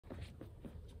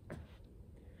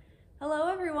Hello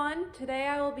everyone! Today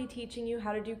I will be teaching you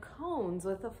how to do cones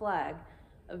with a flag.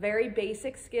 A very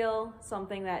basic skill,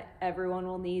 something that everyone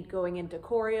will need going into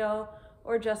choreo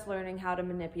or just learning how to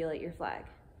manipulate your flag.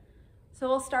 So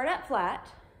we'll start at flat.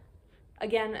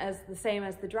 Again, as the same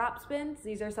as the drop spins,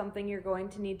 these are something you're going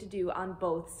to need to do on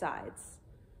both sides.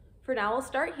 For now, we'll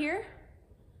start here,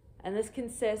 and this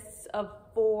consists of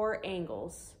 4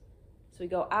 angles. So we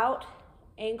go out,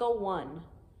 angle 1.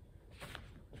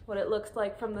 What it looks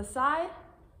like from the side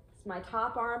is my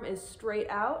top arm is straight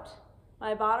out.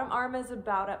 My bottom arm is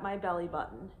about at my belly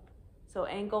button. So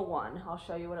angle 1. I'll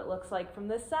show you what it looks like from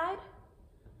this side.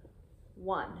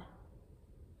 1.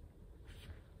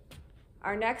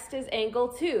 Our next is angle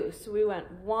 2. So we went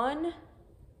 1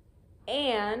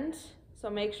 and, so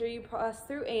make sure you press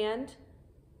through and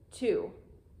 2.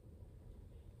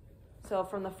 So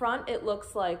from the front it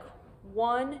looks like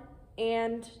 1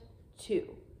 and 2.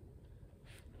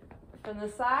 From the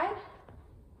side,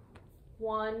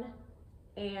 1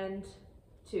 and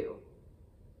 2.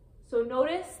 So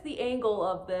notice the angle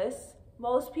of this.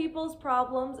 Most people's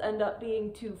problems end up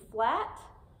being too flat.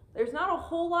 There's not a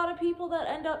whole lot of people that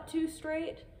end up too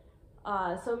straight.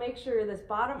 So make sure this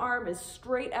bottom arm is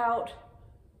straight out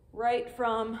right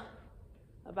from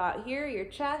about here, your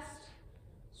chest,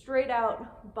 straight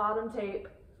out, bottom tape.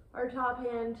 Our top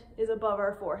hand is above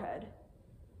our forehead.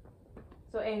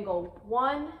 So angle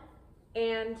 1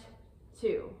 and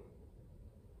 2.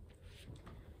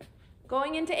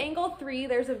 Going into angle 3,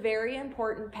 there's a very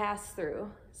important pass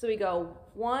through. So we go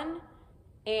 1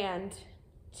 and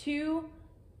 2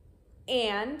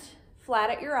 and flat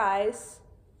at your eyes,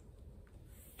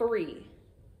 3.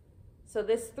 So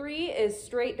this 3 is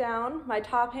straight down. My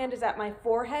top hand is at my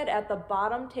forehead at the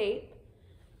bottom tape.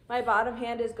 My bottom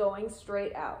hand is going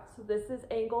straight out. So this is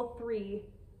angle 3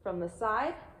 from the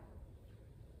side.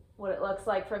 What it looks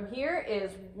like from here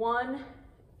is 1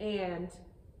 and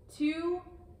 2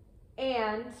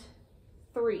 and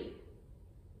 3.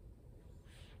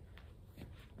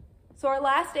 So our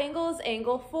last angle is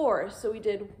angle 4. So we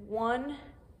did 1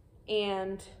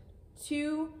 and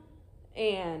 2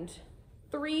 and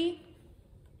 3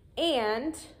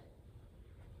 and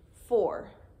 4.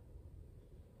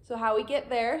 So how we get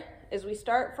there is we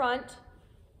start front,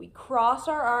 we cross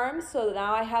our arms, so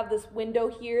now I have this window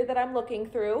here that I'm looking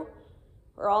through.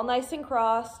 We're all nice and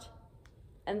crossed,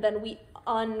 and then we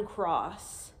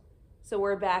uncross. So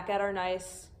we're back at our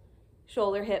nice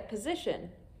shoulder hip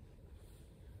position.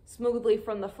 Smoothly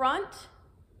from the front,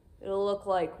 it'll look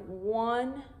like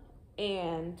 1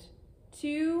 and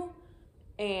 2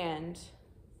 and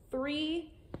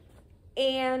 3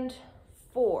 and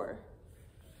 4.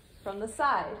 From the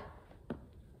side,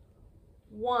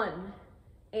 1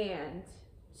 and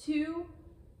 2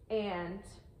 and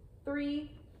 3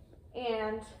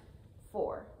 and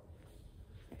 4.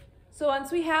 So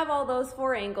once we have all those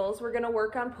 4 angles, we're going to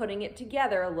work on putting it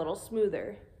together a little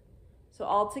smoother. So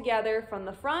all together from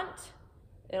the front,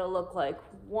 it'll look like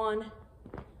 1,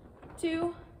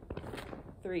 2,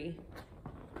 3,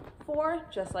 4,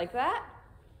 just like that.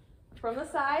 From the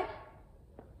side,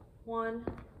 1,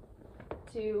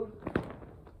 2,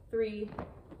 3,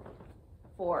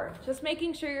 4. Just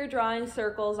making sure you're drawing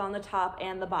circles on the top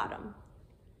and the bottom.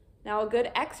 Now a good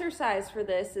exercise for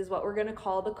this is what we're going to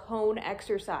call the cone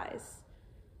exercise.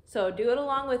 So do it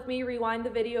along with me, rewind the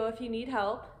video if you need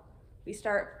help. We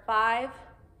start 5,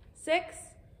 6,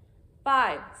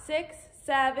 5, 6,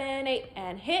 7, 8,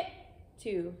 and hit,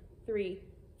 2, 3,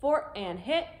 4, and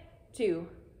hit, 2,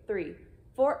 3,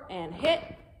 4, and hit,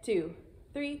 2,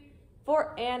 3,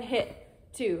 4, and hit,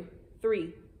 2,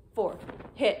 3, 4,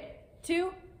 hit,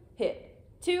 2, hit,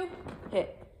 2,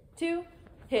 hit, 2,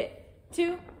 hit,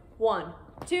 2, 1,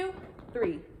 2,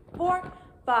 3, 4,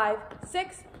 5,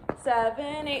 6,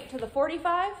 7, 8 to the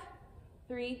 45,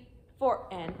 3, 4,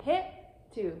 and hit,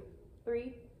 2,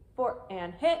 3, 4,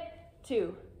 and hit,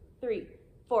 2, 3,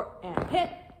 4, and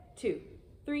hit, 2,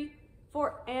 3,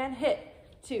 4, and hit,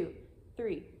 2,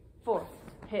 3, 4,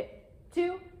 hit,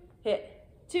 2, hit,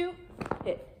 2,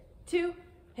 hit, 2,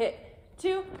 hit,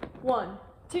 2, 1,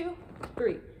 2,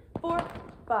 3, 4,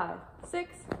 5,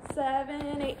 6,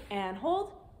 7, 8, and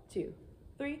hold, 2,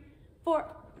 3, 4,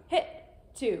 hit,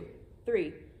 2,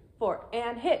 3, 4,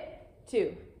 and hit,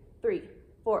 2, 3,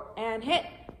 4, and hit,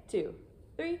 2,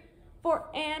 3, 4,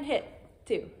 and hit,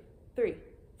 2, 3,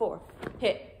 4,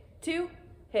 hit, 2,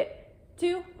 hit,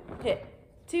 2, hit,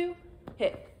 2,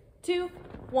 hit, 2,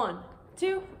 1,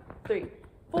 2, 3,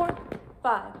 4,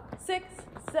 5, 6,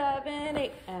 7,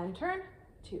 8, and turn,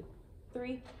 2,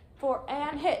 3, 4,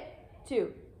 and hit,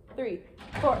 2, 3,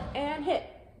 4, and hit,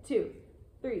 2,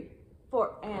 3,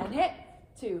 4, and hit,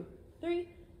 2, 3,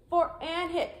 4,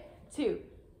 and hit. 2,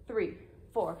 3,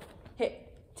 4,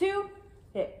 hit. 2,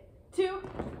 hit. 2,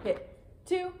 hit.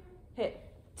 2, hit.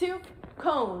 2,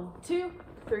 cone. 2,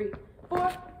 3,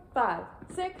 4, 5,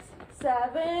 6,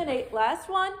 7, 8. Last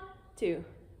one. 2,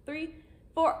 3,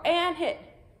 4, and hit.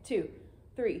 2,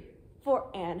 3, 4,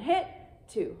 and hit.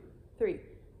 2, 3,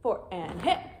 4, and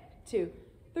hit. 2,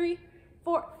 3,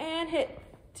 4, and hit.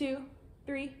 2,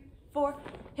 3, 4,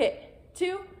 hit.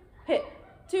 2, hit.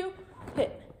 2,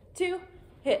 hit. 2,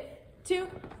 hit. 2,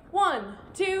 1,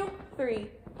 2, 3,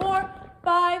 4,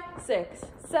 5, 6,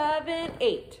 7,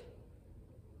 8.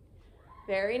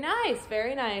 Very nice,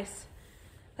 very nice.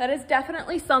 That is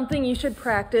definitely something you should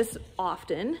practice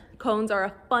often. Cones are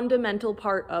a fundamental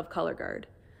part of color guard.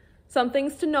 Some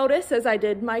things to notice as I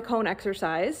did my cone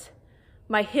exercise.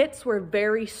 My hits were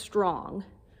very strong.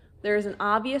 There is an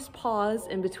obvious pause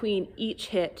in between each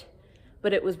hit,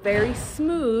 but it was very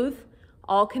smooth,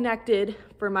 all connected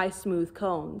for my smooth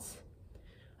cones.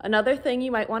 Another thing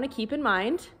you might want to keep in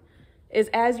mind is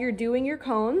as you're doing your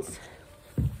cones,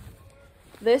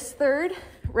 this third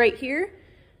right here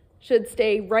should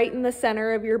stay right in the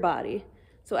center of your body.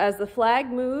 So as the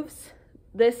flag moves,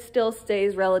 this still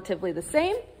stays relatively the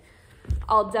same.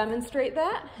 I'll demonstrate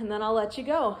that and then I'll let you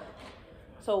go.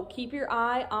 So keep your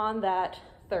eye on that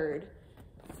third.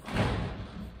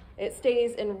 It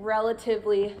stays in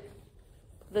relatively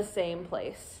the same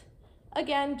place.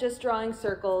 Again, just drawing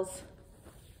circles,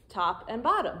 top and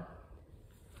bottom.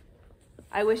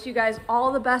 I wish you guys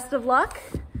all the best of luck.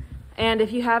 And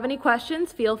if you have any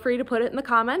questions, feel free to put it in the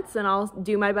comments and I'll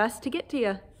do my best to get to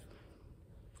you.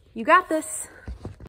 You got this.